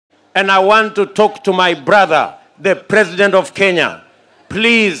And I want to talk to my brother, the President of Kenya.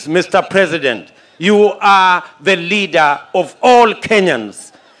 Please, Mr. President, you are the leader of all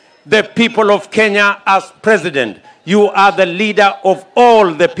Kenyans. The people of Kenya as president, you are the leader of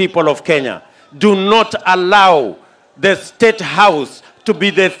all the people of Kenya. Do not allow the State House to be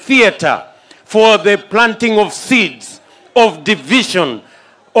the theater for the planting of seeds of division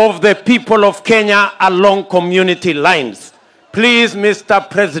of the people of Kenya along community lines. Please, Mr.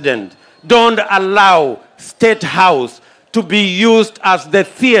 President, don't allow State House to be used as the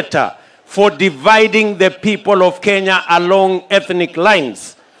theater for dividing the people of Kenya along ethnic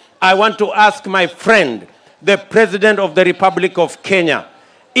lines. I want to ask my friend, the President of the Republic of Kenya,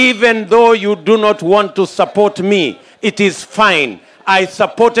 even though you do not want to support me, it is fine. I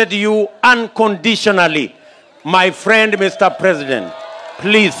supported you unconditionally. My friend, Mr. President,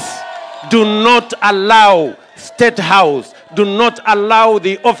 please do not allow State House, do not allow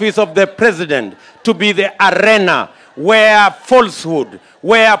the office of the President to be the arena where falsehood,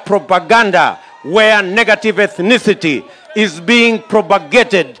 where propaganda, where negative ethnicity is being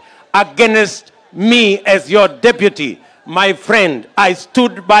propagated against me as your deputy. My friend, I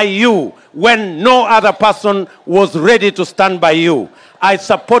stood by you when no other person was ready to stand by you. I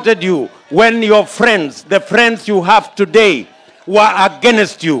supported you when your friends, the friends you have today, were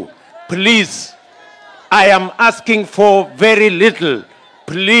against you. Please, I am asking for very little.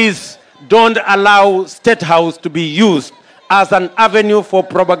 Please don't allow State House to be used as an avenue for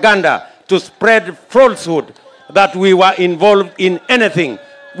propaganda to spread falsehood that we were involved in anything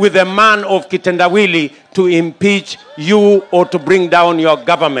with a man of Kitendawili to impeach you or to bring down your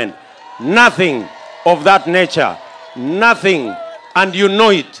government. Nothing of that nature. Nothing. And you know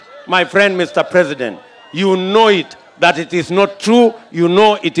it, my friend, Mr. President. You know it, that it is not true. You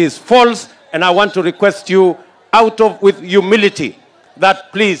know it is false. And I want to request you, with humility,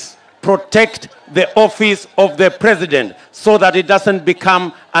 that please protect the office of the President so that it doesn't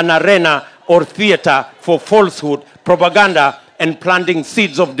become an arena or theater for falsehood, propaganda, and planting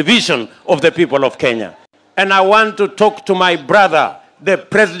seeds of division of the people of Kenya. And I want to talk to my brother, the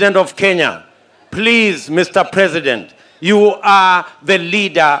President of Kenya. Please, Mr. President, you are the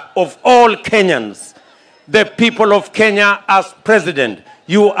leader of all Kenyans. The people of Kenya as president,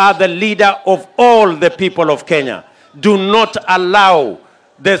 you are the leader of all the people of Kenya. Do not allow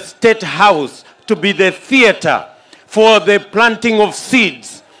the State House to be the theater for the planting of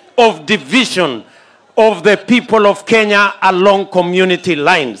seeds of division of the people of Kenya along community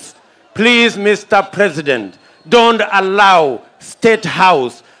lines. Please, Mr. President, don't allow State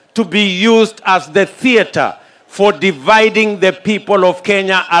House to be used as the theater for dividing the people of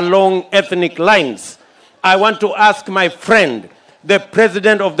Kenya along ethnic lines. I want to ask my friend, the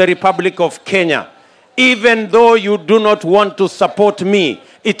President of the Republic of Kenya, even though you do not want to support me,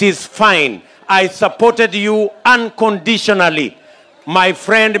 it is fine. I supported you unconditionally. My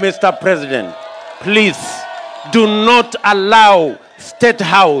friend, Mr. President, please do not allow State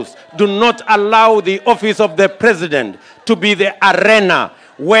House, do not allow the office of the President to be the arena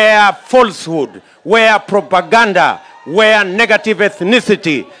where falsehood, where propaganda, where negative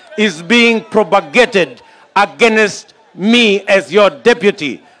ethnicity is being propagated against me as your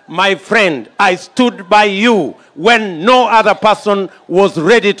deputy. My friend, I stood by you when no other person was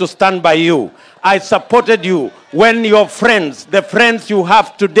ready to stand by you. I supported you when your friends, the friends you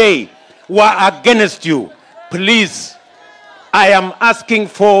have today, were against you. Please, I am asking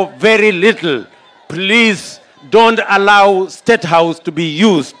for very little. Please don't allow State House to be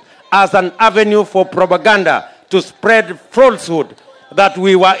used as an avenue for propaganda to spread falsehood that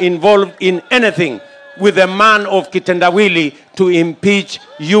we were involved in anything with a man of Kitendawili to impeach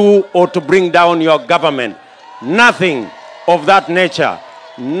you or to bring down your government. Nothing of that nature.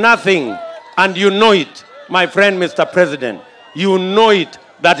 Nothing. And you know it, my friend, Mr. President. You know it,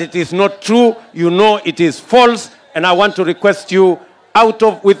 that it is not true. You know it is false. And I want to request you,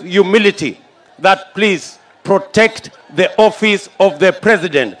 with humility, that please protect the office of the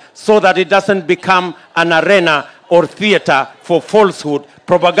President so that it doesn't become an arena or theater for falsehood,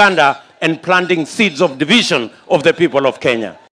 propaganda, and planting seeds of division of the people of Kenya.